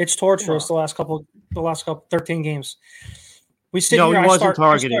 It's torturous the last couple 13 games. We sit no, here, he wasn't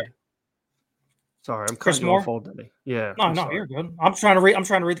targeted. Sorry, I'm cutting you off all day. Yeah. No, you're good. I'm trying to read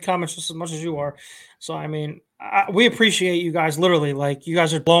the comments just as much as you are. So I mean, we appreciate you guys. Literally, like, you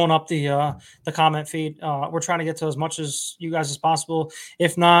guys are blowing up the comment feed. We're trying to get to as much as you guys as possible.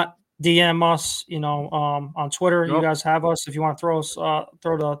 If not, DM us. On Twitter, you guys have us. If you want to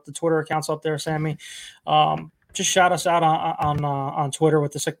throw the Twitter accounts up there, Sammy. Just shout us out on Twitter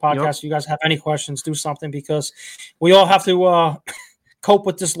with the Sick Podcast. If you guys have any questions, do something, because we all have to cope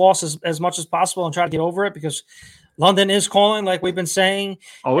with this loss as much as possible and try to get over it, because London is calling, like we've been saying.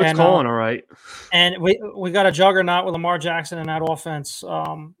 Oh, it's calling, all right. And we got a juggernaut with Lamar Jackson in that offense.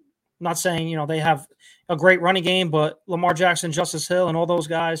 Not saying, they have a great running game, but Lamar Jackson, Justice Hill, and all those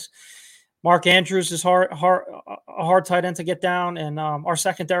guys. Mark Andrews is a hard tight end to get down, and our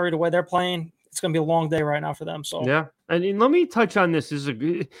secondary, the way they're playing, it's going to be a long day right now for them. So yeah, and let me touch on this. This is a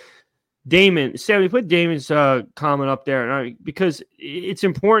good Damon. Sammy, put Damon's comment up there, because it's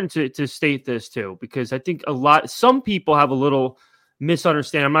important to state this too, because I think some people have a little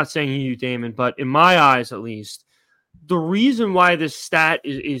misunderstanding. I'm not saying you, Damon, but in my eyes, at least, the reason why this stat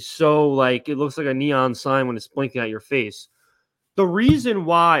is so, like, it looks like a neon sign when it's blinking at your face. The reason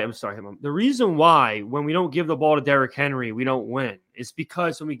why when we don't give the ball to Derrick Henry, we don't win, is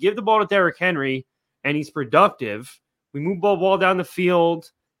because when we give the ball to Derrick Henry and he's productive, we move the ball down the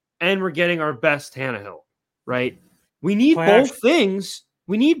field and we're getting our best Tannehill, right? We need both things.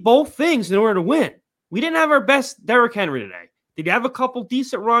 We need both things in order to win. We didn't have our best Derrick Henry today. Did he have a couple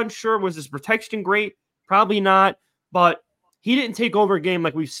decent runs? Sure. Was his protection great? Probably not. But he didn't take over a game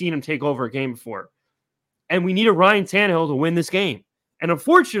like we've seen him take over a game before. And we need a Ryan Tannehill to win this game. And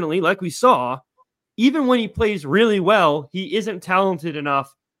unfortunately, like we saw, even when he plays really well, he isn't talented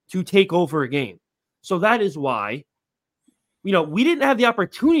enough to take over a game. So that is why, we didn't have the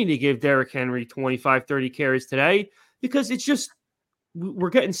opportunity to give Derrick Henry 25, 30 carries today, because it's just, we're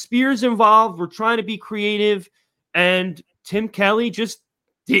getting Spears involved. We're trying to be creative. And Tim Kelly just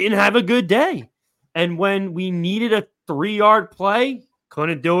didn't have a good day. And when we needed a 3-yard play,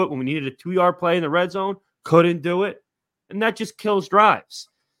 couldn't do it. When we needed a 2-yard play in the red zone, couldn't do it. And that just kills drives.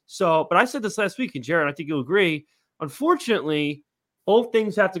 So, but I said this last week, and Jared, I think you'll agree, unfortunately, both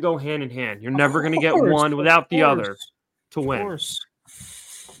things have to go hand in hand. You're never going to get one without the other to win.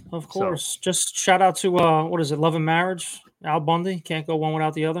 Of course. So, just shout out to, Love and Marriage, Al Bundy. Can't go one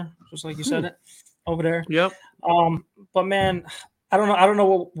without the other, just like you said it over there. Yep. But man, I don't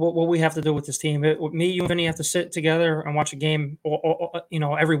know what we have to do with this team. Me, you, and Vinny have to sit together and watch a game,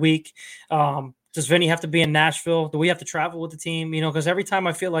 every week. Does Vinny have to be in Nashville? Do we have to travel with the team? Because every time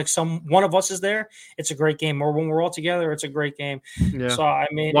I feel like one of us is there, it's a great game. Or when we're all together, it's a great game. Yeah. So I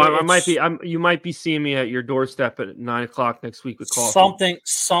mean, you might be seeing me at your doorstep at 9:00 next week with coffee.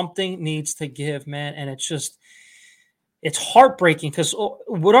 Something needs to give, man, and it's heartbreaking because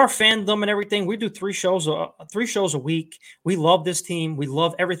with our fandom and everything, we do 3 shows a week. We love this team. We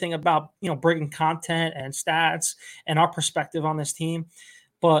love everything about bringing content and stats and our perspective on this team,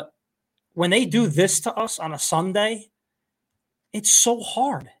 but when they do this to us on a Sunday, it's so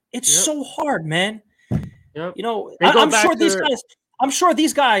hard. It's so hard, man. Yep. I'm sure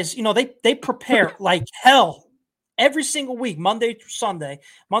these guys, they prepare like hell every single week, Monday through Sunday,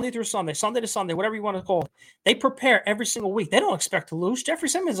 Sunday to Sunday, whatever you want to call it. They prepare every single week. They don't expect to lose. Jeffrey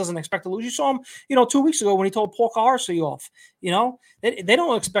Simmons doesn't expect to lose. You saw him, 2 weeks ago when he told Paul Caharsi off. They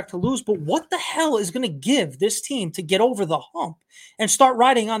don't expect to lose. But what the hell is going to give this team to get over the hump and start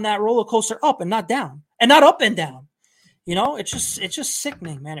riding on that roller coaster up and not down and not up and down? It's just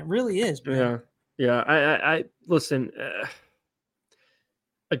sickening, man. It really is. Man. Yeah. I listen.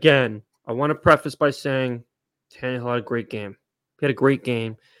 Again, I want to preface by saying Tannehill had a great game. He had a great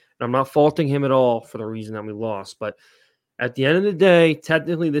game. And I'm not faulting him at all for the reason that we lost. But at the end of the day,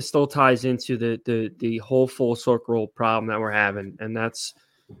 technically this still ties into the whole full circle problem that we're having. And that's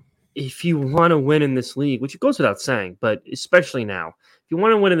if you want to win in this league, which it goes without saying, but especially now, if you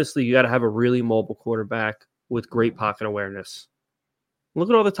want to win in this league, you got to have a really mobile quarterback with great pocket awareness. Look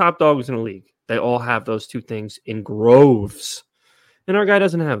at all the top dogs in the league. They all have those two things in groves. And our guy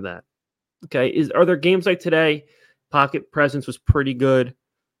doesn't have that. Okay, are there games like today? Pocket presence was pretty good.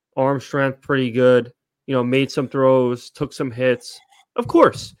 Arm strength, pretty good. Made some throws, took some hits. Of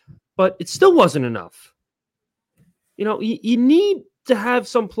course. But it still wasn't enough. You need to have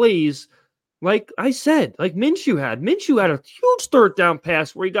some plays, like I said, like Minshew had. Minshew had a huge third down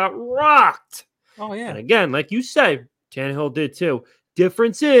pass where he got rocked. Oh, yeah. And again, like you said, Tannehill did too.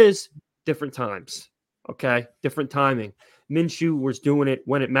 Difference is different times. Okay? Different timing. Minshew was doing it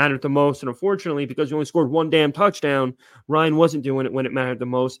when it mattered the most. And unfortunately, because he only scored one damn touchdown, Ryan wasn't doing it when it mattered the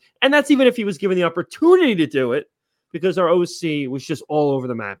most. And that's even if he was given the opportunity to do it, because our OC was just all over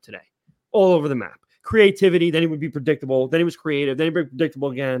the map today. All over the map. Creativity, then he would be predictable. Then he was creative. Then he'd be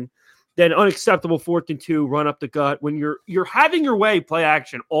predictable again. Then unacceptable 4th and 2, run up the gut. When you're having your way, play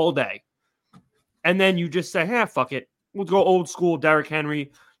action all day. And then you just say, fuck it. We'll go old school, Derrick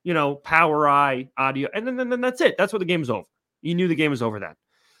Henry, power eye, audio. And then that's it. That's what the game is over. You knew the game was over then.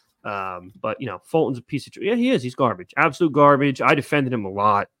 But, Fulton's a piece of – yeah, he is. He's garbage. Absolute garbage. I defended him a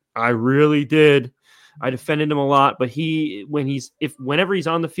lot. I really did. I defended him a lot. But whenever he's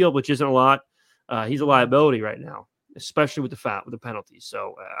on the field, which isn't a lot, he's a liability right now, especially with the penalties.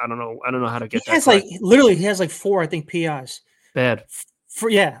 So I don't know how to get that. He has 4, I think, PIs. Bad.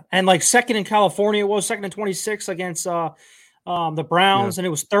 And second in California, it was second and 26 against the Browns, and it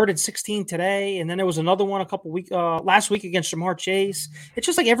was 3rd and 16 today. And then there was another one last week against Jamar Chase. It's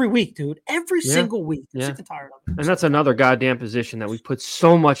just like every week, dude. Every single week. I'm sick and tired of it. And that's another goddamn position that we put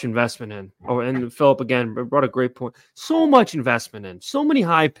so much investment in. And Philip, again, brought a great point. So much investment in. So many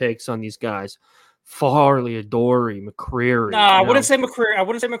high picks on these guys. Farley, Adoree, McCreary. I wouldn't say McCreary. I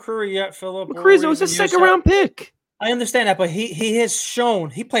wouldn't say McCreary yet, Philip. McCreary was a second-round pick. I understand that, but he has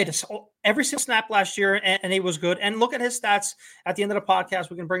shown he played every single snap last year, and he was good. And look at his stats at the end of the podcast.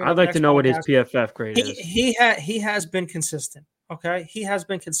 We can bring. I'd like to know what his PFF grade is. He has been consistent. Okay, he has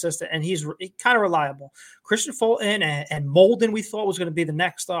been consistent, and he's kind of reliable. Christian Fulton and Molden, we thought was going to be the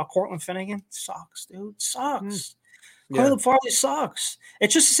next Cortland Finnegan. Sucks, dude. Sucks. Caleb Farley sucks.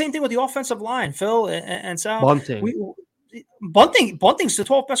 It's just the same thing with the offensive line, Phil and Sal. Bunting's the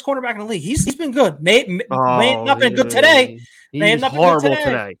 12th best cornerback in the league. He's been good. May not been good today. He's horrible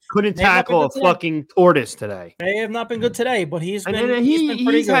today. Couldn't tackle a fucking tortoise today. May have not been good today, but he's been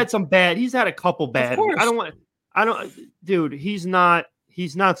pretty good. Had some bad. He's had a couple bad. Dude. He's not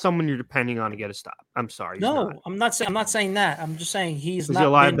someone you're depending on to get a stop. I'm sorry. I'm not saying that. I'm just saying he's not a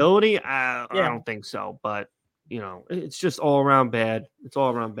liability. I don't think so, but. It's just all around bad. It's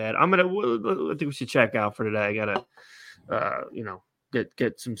all around bad. I think we should check out for today. I gotta,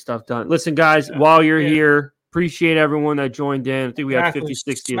 get some stuff done. Listen, guys, while you're here, appreciate everyone that joined in. I think we have 50,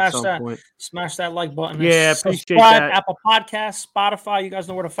 60 at some point. Smash that like button. Yeah, appreciate that. Apple Podcasts, Spotify. You guys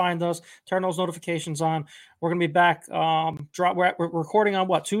know where to find us. Turn those notifications on. We're gonna be back. We're recording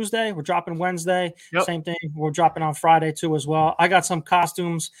on Tuesday. We're dropping Wednesday. Yep. Same thing. We're dropping on Friday too as well. I got some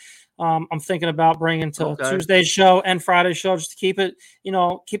costumes. I'm thinking about bringing to Tuesday's show and Friday's show just to keep it,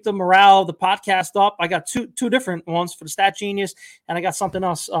 keep the morale of the podcast up. I got two different ones for the Stat Genius, and I got something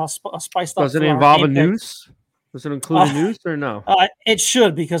else spiced up. Does it involve a noose? Does it include news or no? It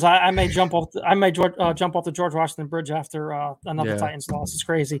should, because I may jump off the George Washington Bridge after another Titans loss. It's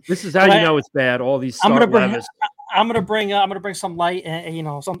crazy. This is how you know it's bad. All these I'm gonna bring some light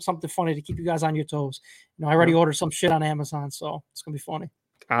and something funny to keep you guys on your toes. I already ordered some shit on Amazon, so it's gonna be funny.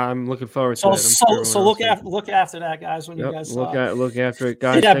 I'm looking forward to it. So look after that, guys. When you guys look after it,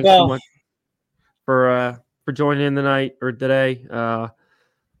 guys. Thanks so much for joining in tonight or today.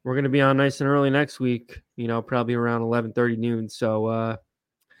 We're going to be on nice and early next week, probably around 11:30 noon. So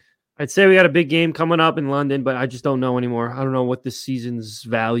I'd say we got a big game coming up in London, but I just don't know anymore. I don't know what this season's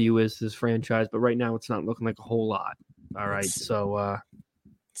value is, this franchise, but right now it's not looking like a whole lot. All right. So,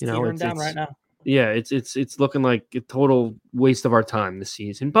 it's down right now. Yeah, it's looking like a total waste of our time this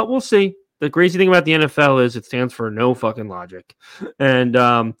season, but we'll see. The crazy thing about the NFL is it stands for no fucking logic. And,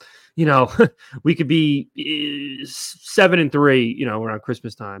 we could be 7-3, around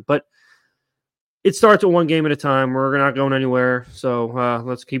Christmas time, but it starts at one game at a time. We're not going anywhere. So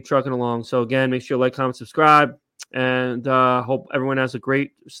let's keep trucking along. So again, make sure you like, comment, subscribe, and hope everyone has a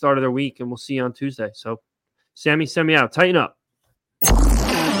great start of their week, and we'll see you on Tuesday. So Sammy, send me out. Tighten up.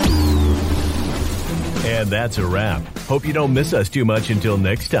 And that's a wrap. Hope you don't miss us too much until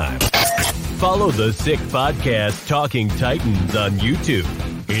next time. Follow the Sick Podcast Talking Titans on YouTube,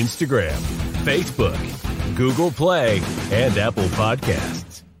 Instagram, Facebook, Google Play, and Apple Podcasts.